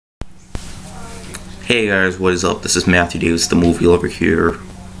Hey guys, what is up? This is Matthew Davis, the movie lover here.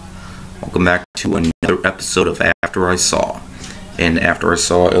 Welcome back to another episode of After I Saw. And after I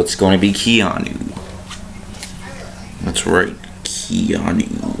saw, it's going to be Keanu. That's right, Keanu.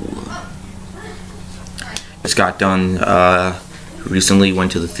 Just got done, recently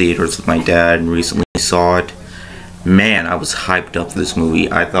went to the theaters with my dad and recently saw it. Man, I was hyped up for this movie.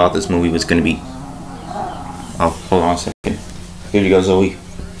 I thought this movie was going to be... Oh, hold on a second. Here you go, Zoe.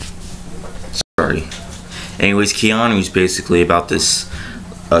 Sorry. Anyways, Keanu is basically about this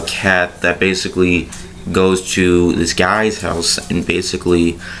cat that basically goes to this guy's house, and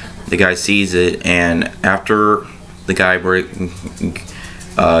basically the guy sees it, and after the guy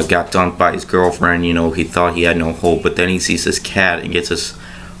got dumped by his girlfriend, you know, he thought he had no hope, but then he sees this cat and gets this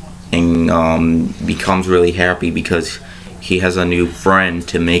and becomes really happy because he has a new friend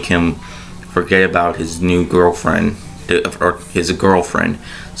to make him forget about his new girlfriend, or his girlfriend.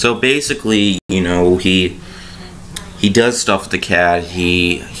 So basically, you know, he does stuff with the cat.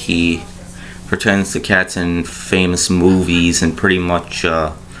 He pretends the cat's in famous movies, and pretty much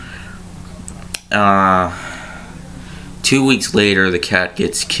 2 weeks later the cat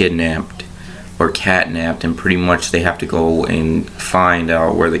gets kidnapped or catnapped, and pretty much they have to go and find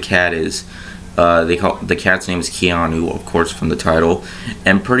out where the cat is. The cat's name is Keanu, of course, from the title,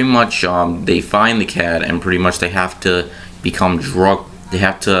 and pretty much they find the cat, and pretty much they have to become drug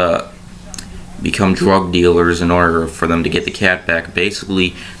dealers in order for them to get the cat back.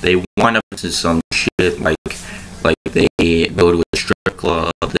 Basically, they wind up into some shit like they go to a strip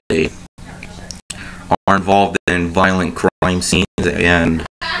club, they are involved in violent crime scenes and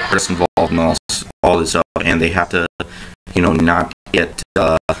just involved in all this stuff, and they have to, you know, not get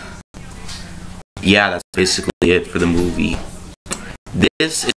yeah, that's basically it for the movie.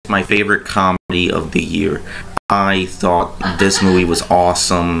 This is my favorite comedy of the year. I thought this movie was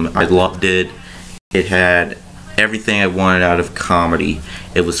awesome. I loved it. It had everything I wanted out of comedy.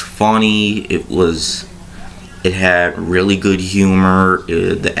 It was funny. It had really good humor.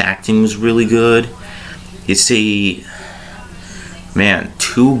 The acting was really good. You see, man,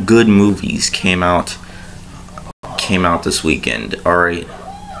 two good movies came out this weekend. All right.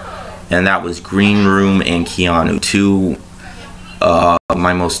 And that was Green Room and Keanu, two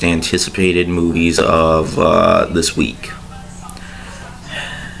my most anticipated movies of this week.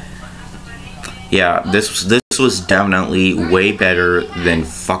 Yeah, this was definitely way better than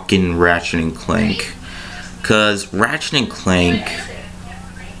fucking Ratchet and Clank, cause Ratchet and Clank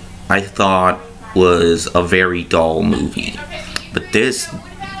I thought was a very dull movie, but this,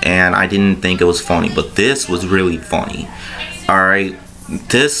 and I didn't think it was funny, but this was really funny. All right,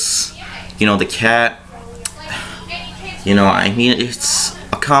 this. You know, the cat, you know, I mean, it's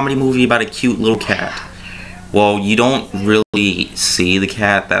a comedy movie about a cute little cat. Well, you don't really see the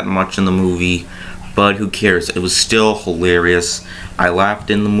cat that much in the movie, but who cares? It was still hilarious. I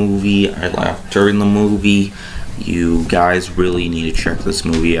laughed in the movie. I laughed during the movie. You guys really need to check this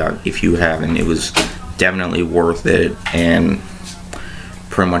movie out if you haven't. It was definitely worth it, and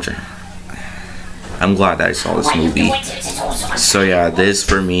pretty much... I'm glad that I saw this movie. So yeah, this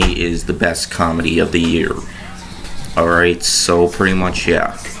for me is the best comedy of the year. Alright, so pretty much,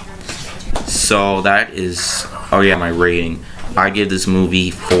 yeah. So that is, oh yeah, my rating. I give this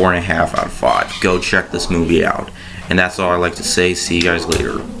movie 4.5 out of 5. Go check this movie out. And that's all I like to say. See you guys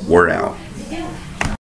later. Word out.